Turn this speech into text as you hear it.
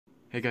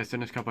Hey guys,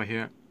 danishcowboy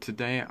here.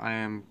 Today I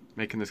am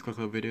making this quick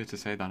little video to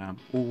say that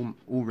I'm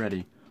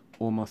already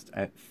almost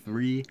at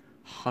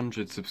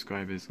 300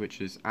 subscribers,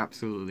 which is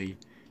absolutely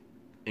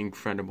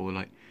incredible.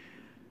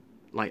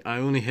 Like I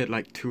only hit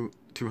like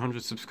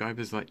 200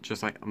 subscribers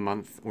just like a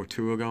month or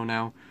two ago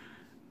now.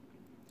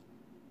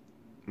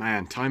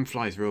 Man, time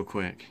flies real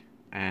quick,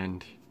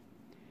 and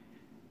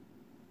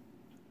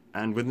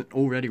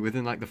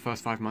within like the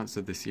first 5 months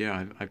of this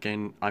year, I've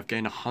gained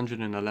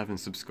 111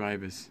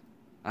 subscribers.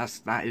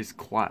 That is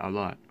quite a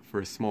lot for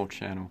a small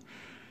channel.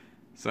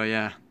 So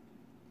yeah,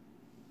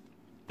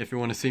 if you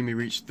want to see me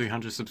reach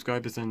 300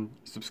 subscribers, and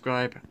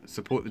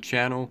support the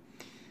channel.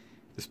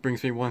 This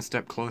brings me one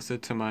step closer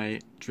to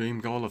my dream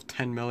goal of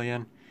 10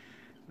 million.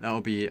 That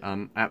will be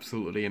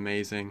absolutely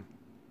amazing.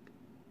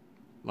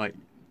 Like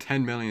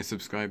 10 million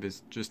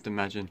subscribers, just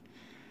imagine.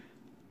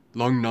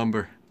 Long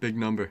number, big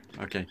number.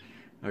 Okay,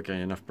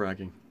 enough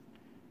bragging.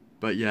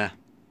 But yeah,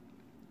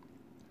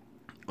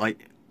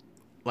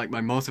 like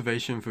my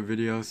motivation for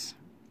videos,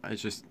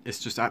 it's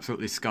just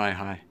absolutely sky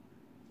high.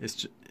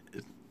 It's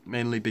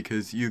mainly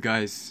because you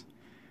guys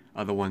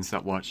are the ones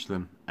that watch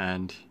them,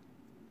 and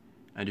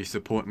you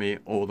support me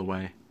all the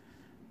way.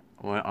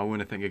 I want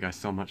to thank you guys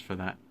so much for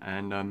that.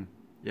 And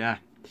yeah,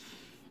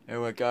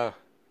 here we go.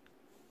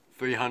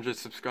 300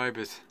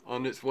 subscribers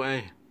on its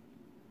way.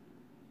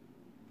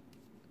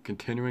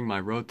 Continuing my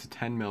road to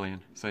 10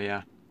 million. So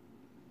yeah,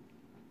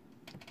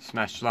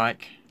 smash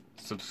like,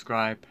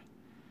 subscribe.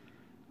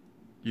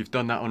 You've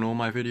done that on all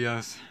my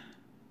videos.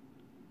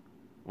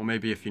 Or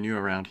maybe if you're new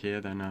around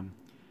here, then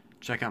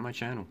check out my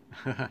channel.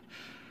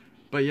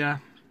 But yeah,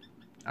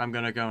 I'm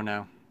gonna go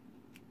now.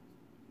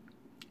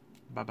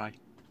 Bye bye.